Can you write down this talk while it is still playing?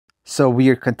So we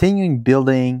are continuing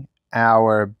building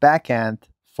our backend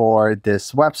for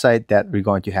this website that we're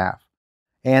going to have.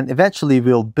 And eventually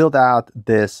we'll build out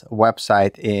this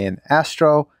website in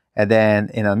Astro, and then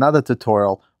in another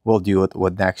tutorial, we'll do it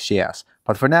with Next.js.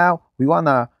 But for now, we want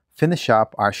to finish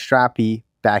up our Strapi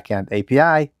backend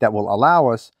API that will allow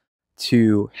us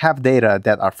to have data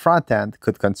that our front end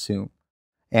could consume.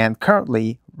 And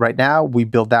currently, right now, we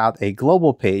build out a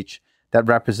global page that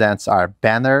represents our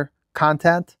banner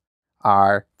content,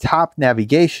 our top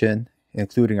navigation,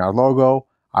 including our logo,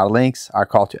 our links, our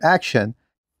call to action,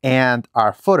 and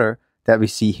our footer that we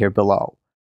see here below.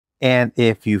 And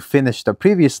if you finished the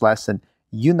previous lesson,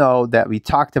 you know that we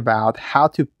talked about how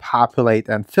to populate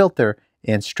and filter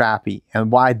in Strapi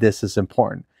and why this is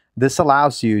important. This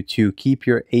allows you to keep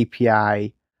your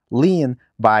API lean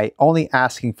by only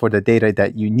asking for the data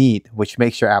that you need, which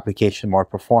makes your application more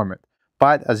performant.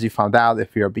 But as you found out,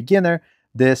 if you're a beginner,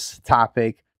 this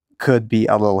topic could be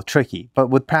a little tricky.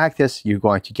 But with practice, you're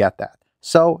going to get that.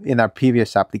 So in our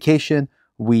previous application,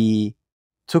 we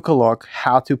took a look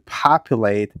how to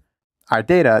populate our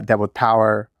data that would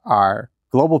power our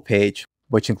global page,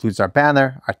 which includes our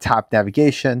banner, our top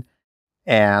navigation,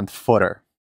 and footer.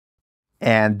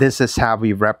 And this is how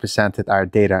we represented our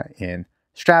data in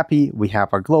Strapi. We have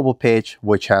our global page,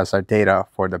 which has our data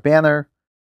for the banner,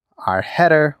 our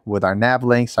header with our nav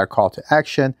links, our call to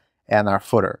action, and our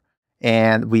footer.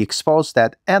 And we exposed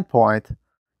that endpoint.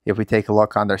 If we take a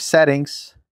look under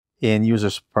settings, in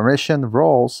users permission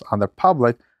roles under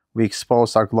public, we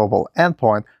expose our global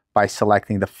endpoint by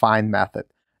selecting the find method.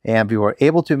 And we were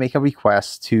able to make a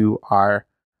request to our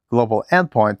global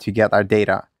endpoint to get our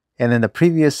data. And in the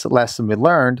previous lesson, we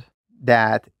learned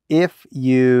that if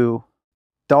you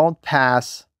don't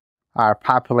pass our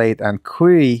populate and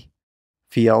query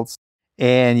fields,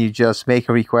 and you just make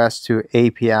a request to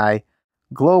API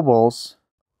globals,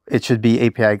 it should be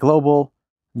API global,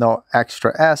 no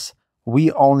extra S. We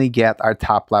only get our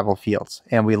top level fields.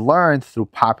 And we learned through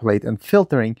populate and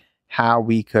filtering how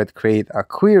we could create a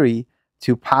query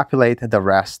to populate the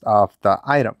rest of the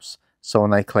items. So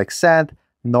when I click send,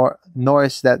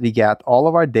 notice that we get all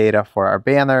of our data for our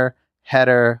banner,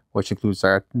 header, which includes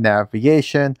our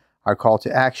navigation, our call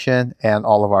to action, and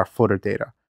all of our footer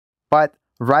data. But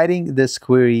writing this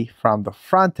query from the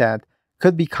front end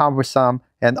could be cumbersome.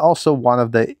 And also one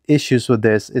of the issues with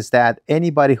this is that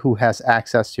anybody who has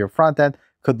access to your front end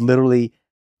could literally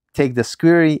take this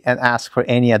query and ask for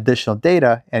any additional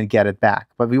data and get it back.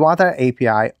 But we want our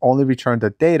API only return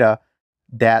the data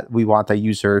that we want the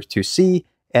user to see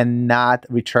and not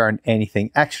return anything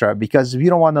extra, because we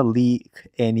don't want to leak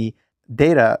any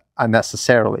data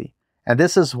unnecessarily. And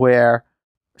this is where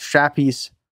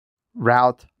Strapi's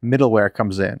route middleware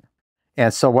comes in.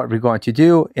 And so what we're going to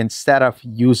do, instead of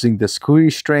using this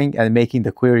query string and making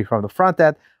the query from the front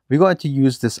end, we're going to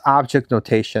use this object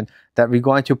notation that we're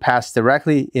going to pass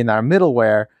directly in our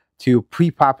middleware to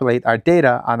pre-populate our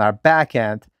data on our back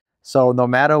end. So no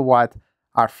matter what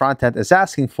our front end is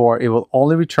asking for, it will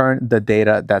only return the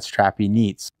data that Strapi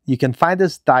needs. You can find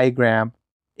this diagram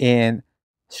in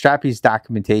Strapi's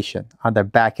documentation under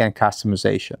backend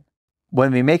customization.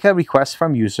 When we make a request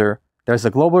from user, there's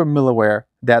a global middleware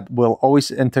that will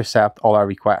always intercept all our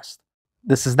requests.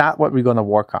 This is not what we're going to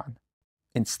work on.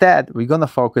 Instead, we're going to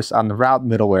focus on the route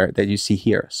middleware that you see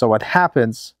here. So what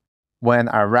happens when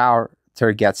our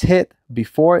router gets hit,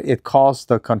 before it calls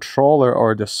the controller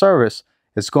or the service,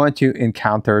 it's going to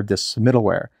encounter this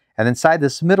middleware. And inside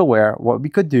this middleware, what we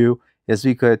could do is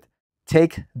we could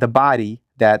take the body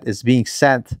that is being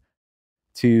sent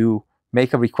to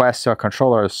make a request to a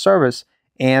controller or service,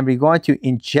 and we're going to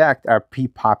inject our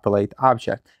prepopulate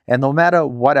object. And no matter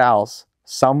what else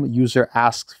some user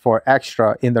asks for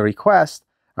extra in the request,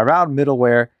 around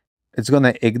middleware, it's going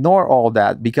to ignore all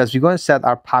that because we're going to set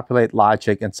our populate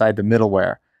logic inside the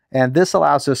middleware. And this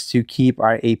allows us to keep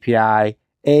our API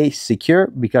secure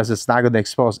because it's not going to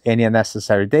expose any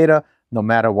unnecessary data no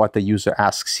matter what the user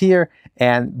asks here.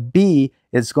 And B,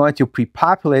 it's going to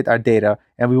prepopulate our data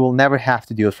and we will never have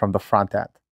to do it from the front end.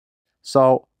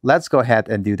 So let's go ahead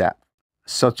and do that.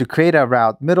 So to create a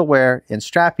route middleware in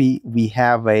Strapi, we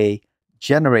have a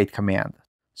generate command.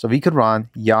 So we could run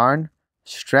yarn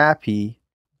strapi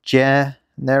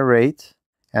generate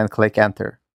and click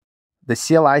enter. The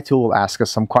CLI tool will ask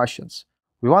us some questions.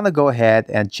 We want to go ahead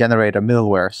and generate a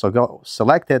middleware. So go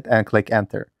select it and click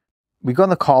enter. We're going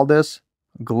to call this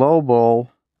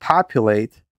global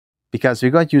populate because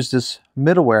we're going to use this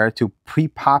middleware to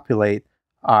pre-populate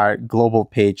our global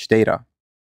page data.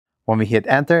 When we hit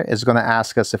enter, it's going to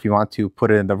ask us if we want to put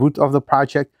it in the root of the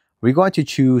project. We're going to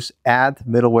choose add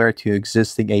middleware to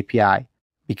existing API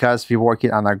because we're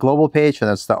working on our global page and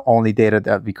that's the only data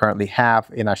that we currently have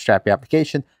in our Strapi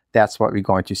application, that's what we're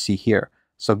going to see here.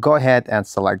 So go ahead and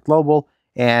select global.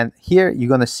 And here you're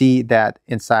going to see that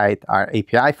inside our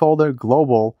API folder,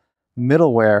 global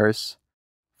middlewares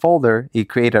folder, it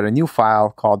created a new file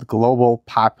called global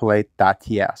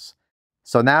populate.ts.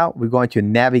 So now we're going to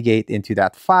navigate into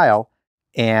that file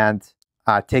and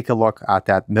take a look at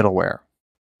that middleware.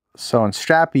 So in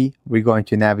Strapi, we're going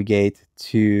to navigate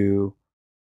to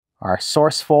our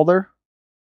source folder,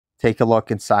 take a look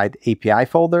inside API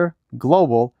folder,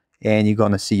 global, and you're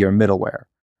going to see your middleware.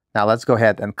 Now let's go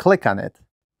ahead and click on it.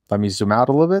 Let me zoom out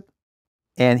a little bit.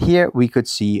 And here we could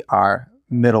see our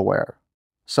middleware.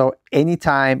 So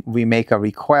anytime we make a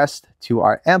request to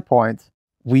our endpoint,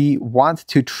 we want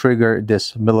to trigger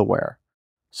this middleware.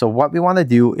 So what we want to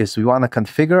do is we want to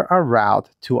configure our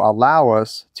route to allow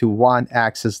us to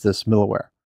access this middleware.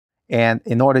 And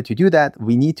in order to do that,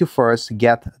 we need to first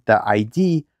get the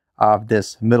ID of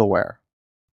this middleware.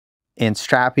 In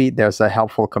Strapi, there's a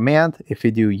helpful command. If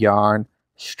you do yarn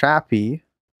Strapi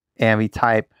and we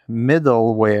type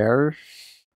middleware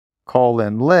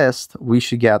 :list, we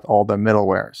should get all the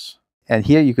middlewares. And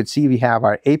here you could see we have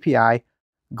our API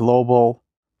global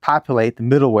populate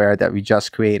middleware that we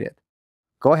just created.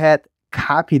 Go ahead,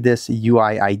 copy this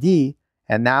UI ID,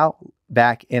 and now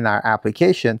back in our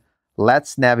application,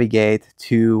 let's navigate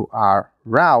to our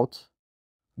route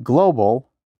global.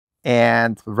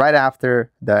 And right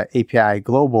after the API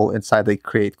global inside the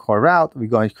create core route, we're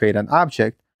going to create an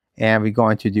object and we're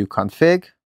going to do config.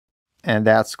 And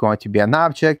that's going to be an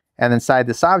object. And inside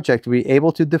this object, we're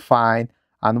able to define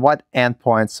on what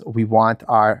endpoints we want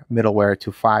our middleware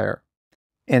to fire.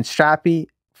 In Strapi,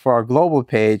 for our global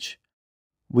page,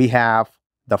 we have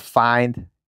the find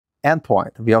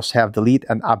endpoint. We also have delete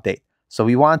and update. So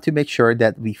we want to make sure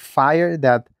that we fire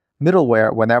that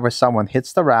middleware whenever someone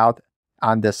hits the route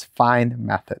on this find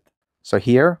method. So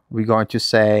here we're going to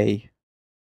say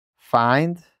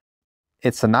find.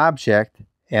 It's an object.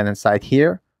 And inside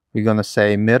here, we're going to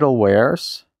say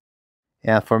middlewares.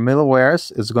 And for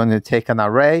middlewares, it's going to take an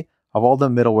array of all the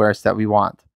middlewares that we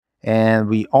want. And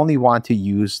we only want to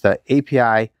use the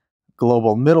API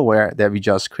global middleware that we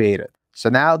just created. So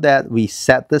now that we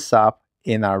set this up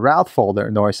in our route folder,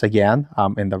 notice again,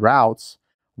 in the routes,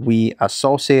 we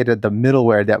associated the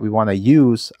middleware that we want to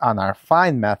use on our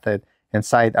find method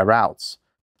inside our routes.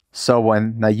 So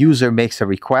when the user makes a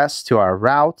request to our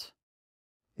route,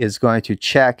 it's going to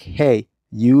check, hey,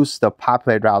 use the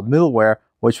populate route middleware,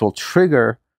 which will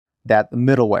trigger that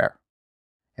middleware.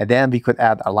 And then we could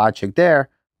add a logic there,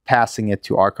 passing it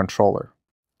to our controller.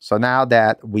 So now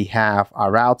that we have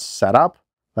our routes set up,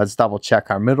 let's double check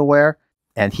our middleware.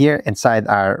 And here inside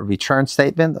our return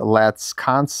statement, let's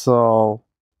console.log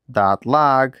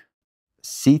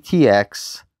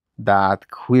ctx.query.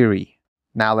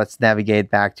 Now let's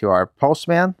navigate back to our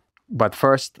Postman. But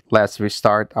first, let's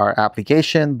restart our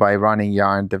application by running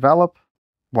yarn develop.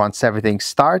 Once everything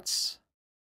starts,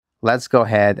 let's go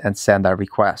ahead and send our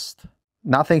request.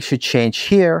 Nothing should change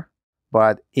here,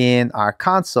 but in our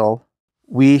console,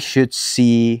 we should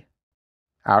see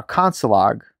our console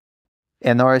log.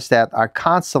 And notice that our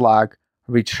console log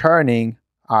returning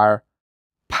our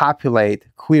populate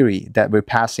query that we're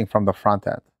passing from the front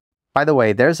end. By the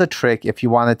way, there's a trick if you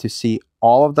wanted to see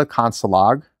all of the console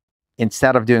log.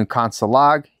 Instead of doing console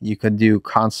log, you could do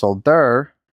console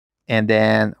dir, and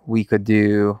then we could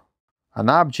do an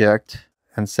object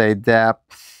and say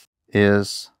depth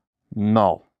is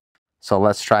null. So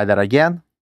let's try that again.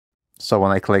 So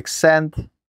when I click send,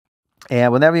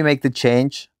 and whenever you make the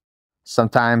change,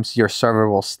 sometimes your server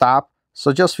will stop.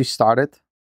 So just restart it.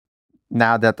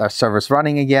 Now that our server is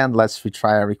running again, let's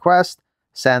retry our request.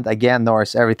 Send again,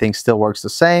 notice everything still works the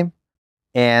same.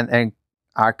 And in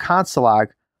our console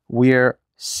log, we're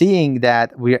seeing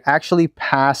that we're actually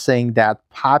passing that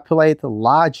populate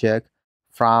logic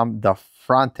from the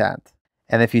front end.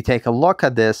 And if you take a look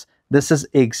at this, this is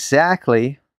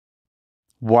exactly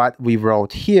what we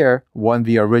wrote here when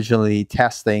we originally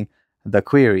testing the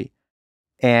query.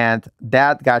 And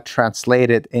that got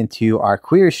translated into our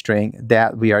query string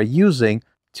that we are using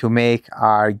to make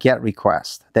our GET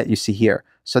request that you see here.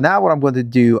 So now what I'm going to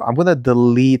do, I'm going to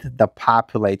delete the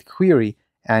populate query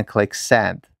and click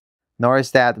send.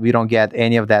 Notice that we don't get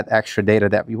any of that extra data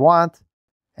that we want.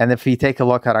 And if we take a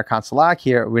look at our console log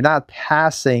here, we're not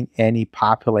passing any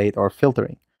populate or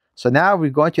filtering. So now we're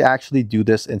going to actually do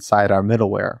this inside our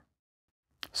middleware.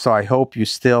 So I hope you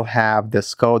still have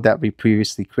this code that we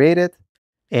previously created.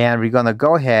 And we're going to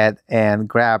go ahead and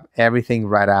grab everything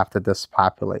right after this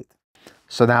populate.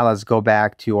 So now let's go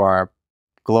back to our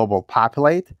global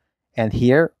populate. And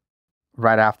here,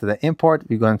 right after the import,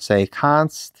 we're going to say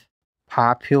const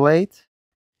populate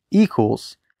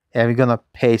equals, and we're going to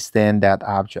paste in that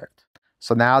object.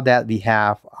 So now that we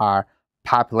have our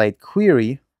populate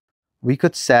query, we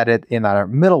could set it in our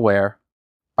middleware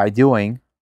by doing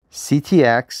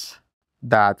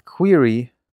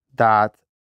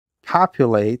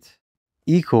ctx.query.populate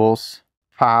equals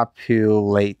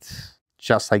populate,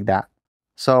 just like that.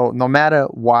 So no matter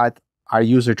what our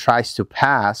user tries to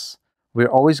pass, we're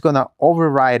always going to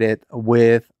override it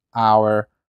with our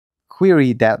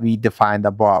query that we defined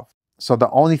above. So the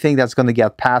only thing that's going to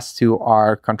get passed to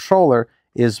our controller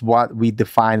is what we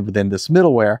defined within this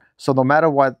middleware. So no matter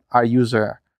what our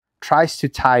user tries to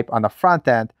type on the front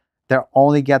end, they'll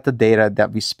only get the data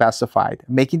that we specified,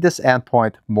 making this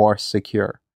endpoint more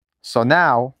secure. So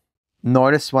now,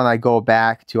 notice when I go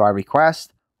back to our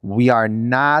request, we are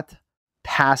not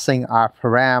passing our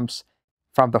params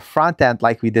from the front end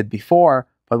like we did before,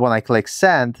 but when I click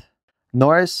send,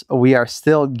 notice we are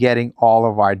still getting all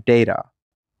of our data,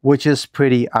 which is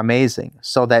pretty amazing.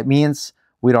 So that means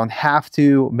we don't have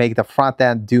to make the front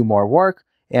end do more work,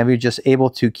 and we're just able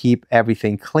to keep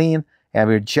everything clean, and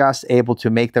we're just able to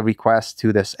make the request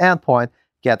to this endpoint,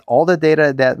 get all the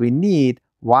data that we need.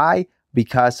 Why?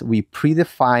 Because we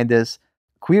predefined this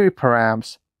query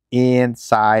params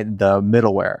inside the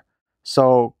middleware.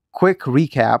 So quick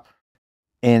recap,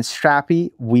 in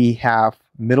Strapi, we have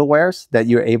middlewares that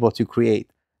you're able to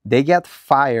create. They get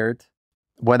fired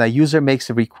when a user makes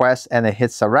a request and it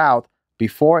hits a route.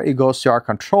 Before it goes to our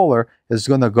controller, it's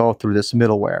going to go through this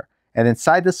middleware. And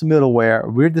inside this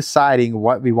middleware, we're deciding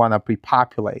what we want to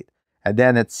pre-populate. And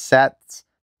then it sets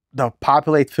the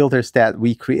populate filters that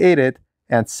we created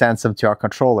and sends them to our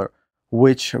controller,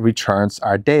 which returns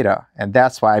our data. And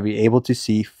that's why we're able to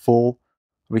see full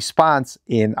response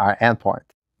in our endpoint.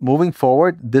 Moving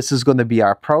forward, this is going to be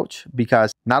our approach,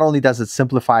 because not only does it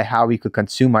simplify how we could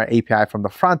consume our API from the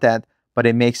front end, but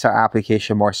it makes our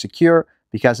application more secure,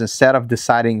 because instead of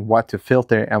deciding what to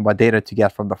filter and what data to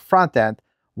get from the front end,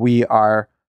 we are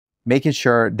making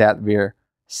sure that we're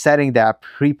setting that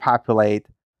pre-populate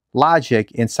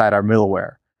logic inside our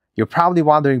middleware. You're probably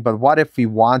wondering, but what if we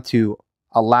want to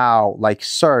allow like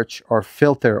search or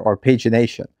filter or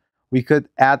pagination? We could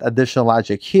add additional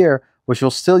logic here, which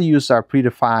will still use our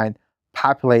predefined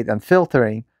populate and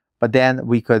filtering, but then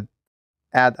we could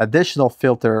add additional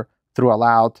filter through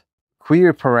allowed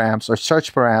query params or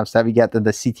search params that we get in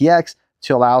the CTX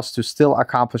to allow us to still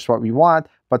accomplish what we want,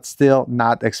 but still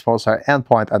not expose our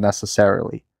endpoint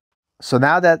unnecessarily. So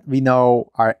now that we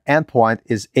know our endpoint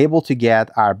is able to get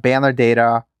our banner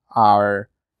data, our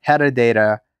header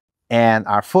data, and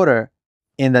our footer,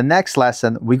 in the next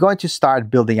lesson, we're going to start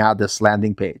building out this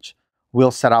landing page.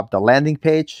 We'll set up the landing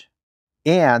page,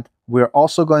 and we're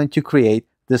also going to create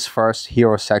this first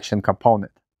hero section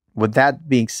component. With that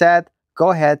being said,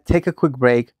 go ahead, take a quick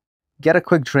break, get a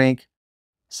quick drink,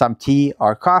 some tea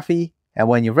or coffee, and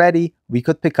when you're ready, we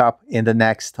could pick up in the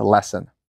next lesson.